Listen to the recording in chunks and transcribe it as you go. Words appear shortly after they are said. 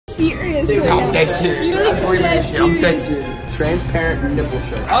serious right I'm now. dead serious. You're like dead serious. I'm dead serious. Transparent nipple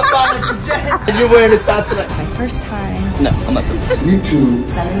shirt. I'm buying it for Jen. And you're wearing a sock tonight. My first time. No, I'm not doing this. You too.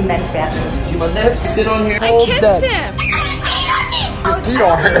 I'm in the men's bathroom. See my lips? Sit on here. I kissed him. Just pee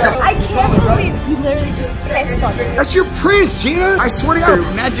on her. I can't believe he literally just pissed on me. That's your prince, Gina. I swear to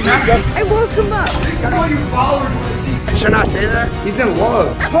God. Magic. I woke him up. That's all your followers want to see. Should I not say that? He's in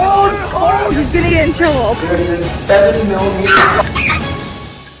love. Oh, he's gonna get in trouble. There's a 7mm.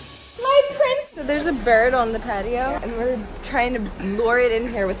 My prince. So there's a bird on the patio, and we're trying to lure it in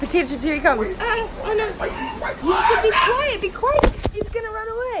here with potato chips. Here he comes. Oh no! You have to be quiet. Be quiet. He's gonna run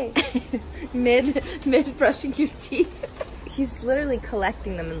away. mid brushing your teeth. He's literally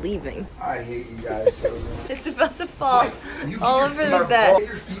collecting them and leaving. I hate you guys so much. It's about to fall all over the bed. Get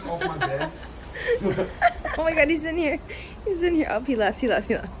your feet off my bed. Oh my God, he's in here. He's in here. Oh, he left.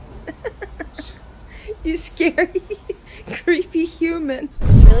 You scary, creepy human.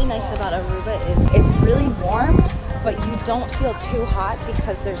 What's really nice about Aruba is it's really warm, but you don't feel too hot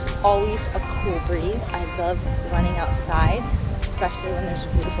because there's always a cool breeze. I love running outside, especially when there's a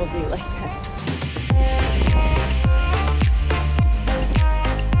beautiful view like this.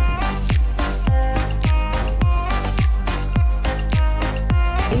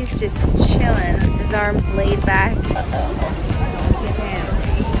 He's just chilling with his arms laid back.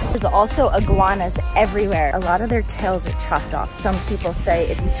 There's also iguanas everywhere. A lot of their tails are chopped off. Some people say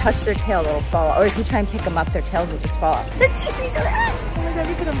if you touch their tail, it'll fall off. Or if you try and pick them up, their tails will just fall off. They're chasing each other. Oh my God,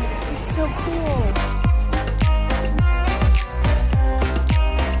 look at him. He's so cool.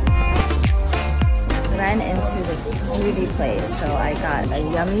 Ran into the smoothie place, so I got a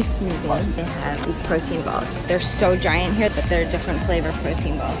yummy smoothie. They have these protein balls. They're so giant here that they're different flavor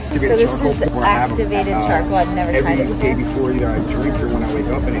protein balls. So this is activated charcoal. I've never tried it before. Every day before either I drink or when I wake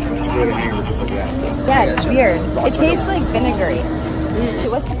up, and it comes together and just like that. Yeah, it's weird. It tastes like vinegary.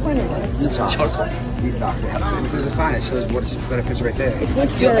 What's the point of this? Detox. Detox. There's a sign that shows what its benefits right there. It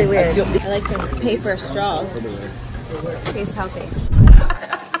tastes really weird. I like the paper straws. Tastes healthy.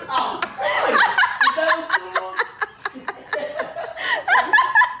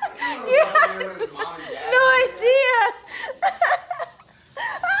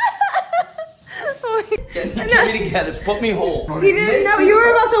 Get me together. Put me whole. He didn't know you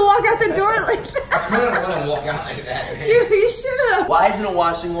were about to walk out the door like that. I couldn't let him walk out like that, man. You should have. Why isn't it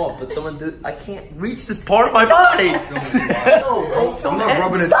washing off? But someone did. I can't reach this part of my body. No, don't film I'm not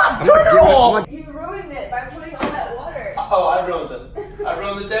rubbing it. Stop. Turn it off. You ruined it by putting all that water. Oh, I ruined it. I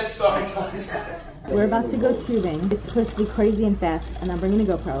ruined the deck. Sorry, guys. We're about to go tubing. It's supposed to be crazy and fast, and I'm bringing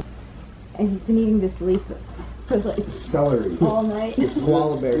a GoPro. And he's been eating this leaf for like Celery. all night. It's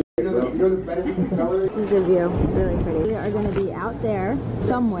koala bear. You know the benefits of celery? This is a view. It's really pretty. We are going to be out there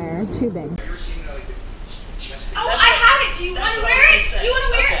somewhere tubing. Oh, I have it. Do you want to wear it? You want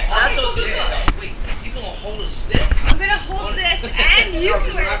to wear it? That's what I was gonna say. Wait, you gonna hold a stick? I'm going to hold this and you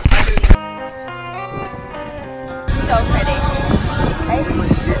can wear it. So pretty. Right?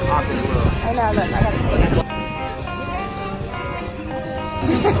 I know, look, I gotta take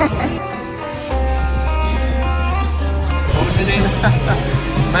What was your name?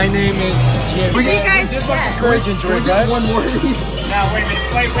 My name is Jim. You guys, This was encouraging, George. One more of these. Now wait a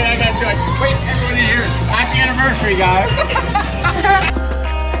minute. Wait, I gotta do it. Wait, everybody here. Happy anniversary, guys.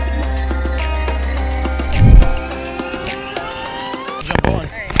 Jump on.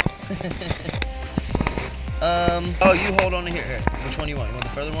 Oh, you hold on to here. Which one do you want? You want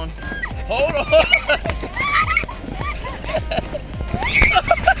the further one? Hold on.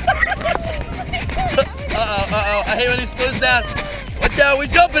 Uh-oh. I hate when he slows down. Watch out, we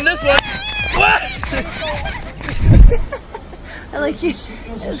jumping this one. What? I like it.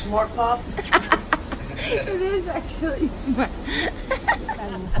 It was a smart pop. It is actually smart.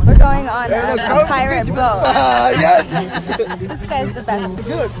 We're going on a pirate boat. Yes! This guy's the best.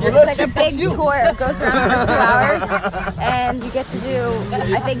 It's like a big tour. It goes around for 2 hours, and you get to do,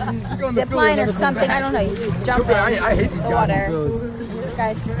 I think, zip line or something. I don't know. You just jump in I hate these the water. This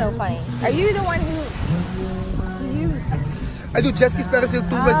guy's so funny. Are you the one who? Do you? I do jet skis, parasail,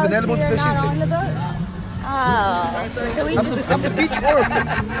 tubers, banana boat, So you're not on fishing. the boat? Oh, so we just. I'm the beach oracle.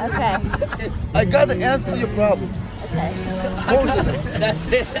 Okay. I got the answer to your problems. Okay. Most of them. That's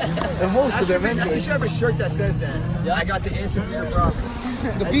it. And most of them, anyway. You should have a shirt that says that. Yeah. I got the answer for your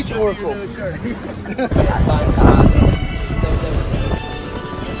problems. The beach oracle.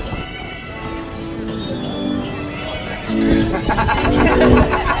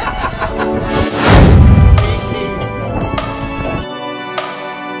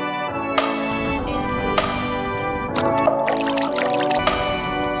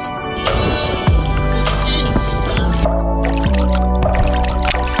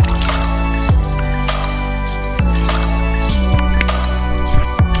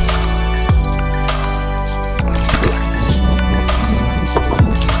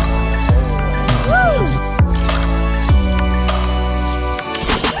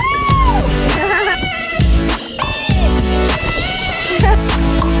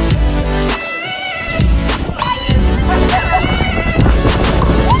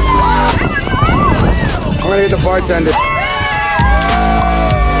 bartender.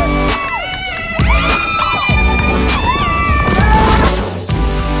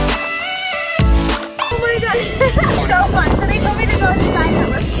 Oh my god, so fun. So they told me to go inside that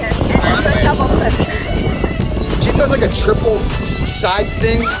we're here. And then double flip. She does like a triple side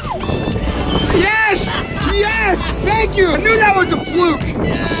thing. Yes! Yes! Thank you! I knew that was a fluke!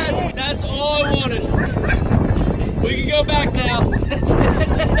 Yes, that's all I wanted. We can go back now. Yeah,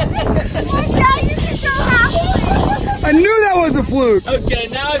 you can go halfway. I knew that was a fluke! Okay,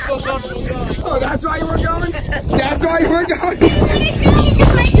 now I feel comfortable going. Oh, that's why you were going? That's why you were going? I feel like you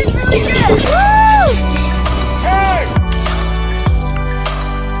guys did really good. Woo! Hey!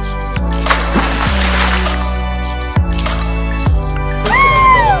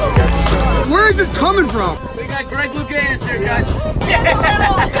 Where is this coming from? We got Greg Lucanis here, guys.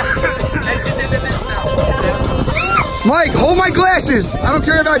 As you did this now. Mike, hold my glasses! I don't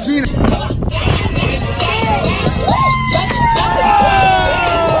care about Gina.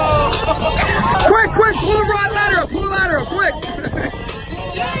 Quick, quick! Pull the rod ladder up! Pull the ladder up, quick!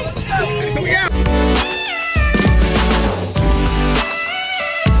 Yeah.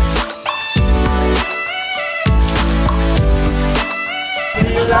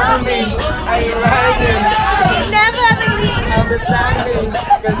 Are you riding? Never believe. I'm beside me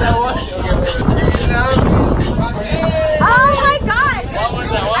because I want you. You know? Oh my god! What was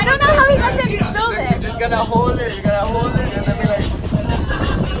that? I don't know how he doesn't spill this. You're just gonna hold it. You're gonna hold it and then be like.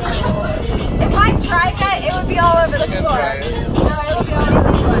 If I tried that, it would be all over the floor. No, it would be all over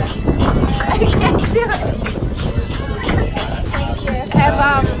the floor. I can't do it. Thank you. I have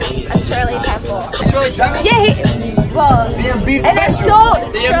a Shirley Temple. Shirley Temple? Yeah, well, The Embiid an special.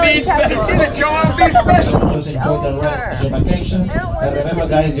 adult The Shirley Embiid Temple. special. See the Joel Embiid special? Enjoy the rest of your vacation. I don't want it Remember, to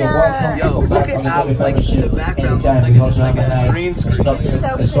guys, be you're welcome. Yo, Come look back at on the how, 25th like, the ship background looks anytime. like We it's also just have like a a nice green screen. stopping It's so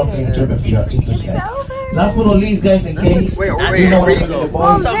stopping pretty. trip if you're interested. It's over. Last but not least, guys, in case Wait, you wait, know wait. what the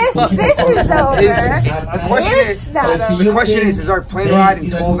Well, boys- this is over. The question is, It's not over. the question is our plane ride in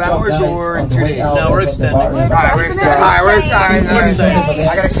 12 hours or in 2 days? No, we're extending. Alright, we're extending. Alright, we're extending. Staying.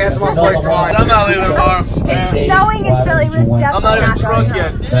 I gotta cancel my flight tomorrow. I'm not leaving tomorrow. It's snowing in Philly. We're definitely I'm not even drunk going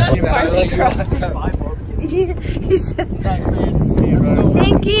yet. He said, Thanks, man.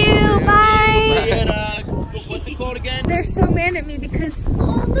 thank you, bye. And, what's it called again? They're so mad at me because,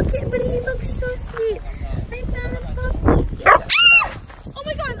 oh, look at, but he looks so sweet. I found a puppy. Oh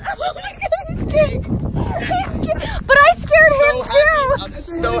my god, he's scared. He's scared, but I scared him too. I'm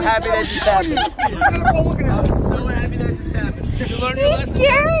so happy that just happened. I'm so happy that just happened. You learned your He lesson.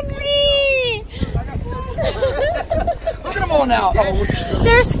 scared me. Look at them all now.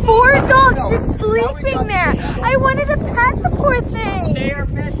 There's 4 dogs just sleeping there. I wanted to pet the poor thing. They are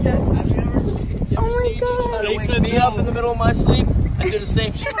vicious. Oh my god. They set me up in the middle of my sleep. I do the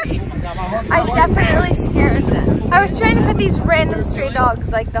same shit. I definitely scared them. I was trying to pet these random stray dogs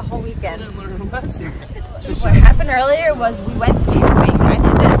like the whole weekend. What happened earlier was we went tubing. I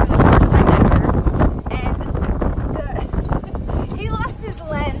did that for the first time ever. And he lost his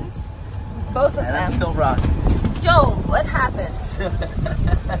lens. Both of them. Still rocking. Joel, what happened?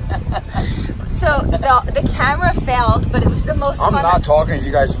 So the camera failed, but it was the most I'm fun. not talking.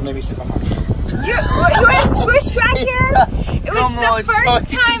 You guys made me sit on my You were a squish back here? It was the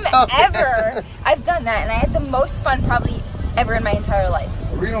first time ever I've done that, and I had the most fun probably ever in my entire life.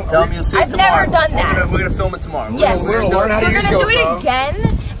 Tell me you'll see it I've tomorrow. never done that. We're gonna film it tomorrow. Yes, We're gonna learn how to we're use gonna do it GoPro.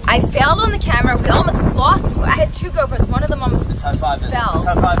 again. I failed on the camera. We almost lost. I had 2 GoPros. One of them almost Let's high five this. fell. Let's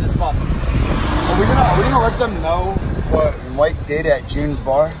high five this possible. Are we gonna let them know what Mike did at June's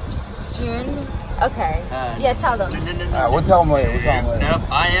bar? June. Okay. Yeah, tell them. Alright, we'll tell them later. We'll tell them later.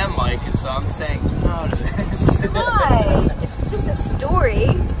 Nope, I am Mike, and so I'm saying no to this. Why? It's just a story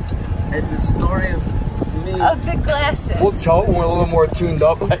It's a story of me. of the glasses. We'll tell it when we're a little more tuned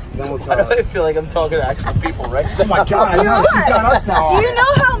up, then we'll Why tell do I it. feel like I'm talking to actual people right now? Oh my god, I know, she's got us now. Do you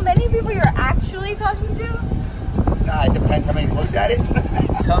know how many people you're actually talking to? It depends how many looks at it.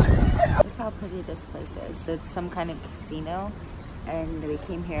 Tell me. Look how pretty this place is. It's some kind of casino, and we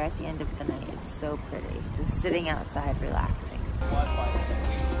came here at the end of the night. It's so pretty. Just sitting outside, relaxing.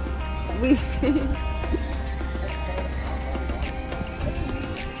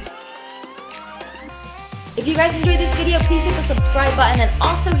 If you guys enjoyed this video, please hit the subscribe button and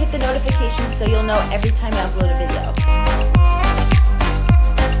also hit the notification so you'll know every time I upload a video.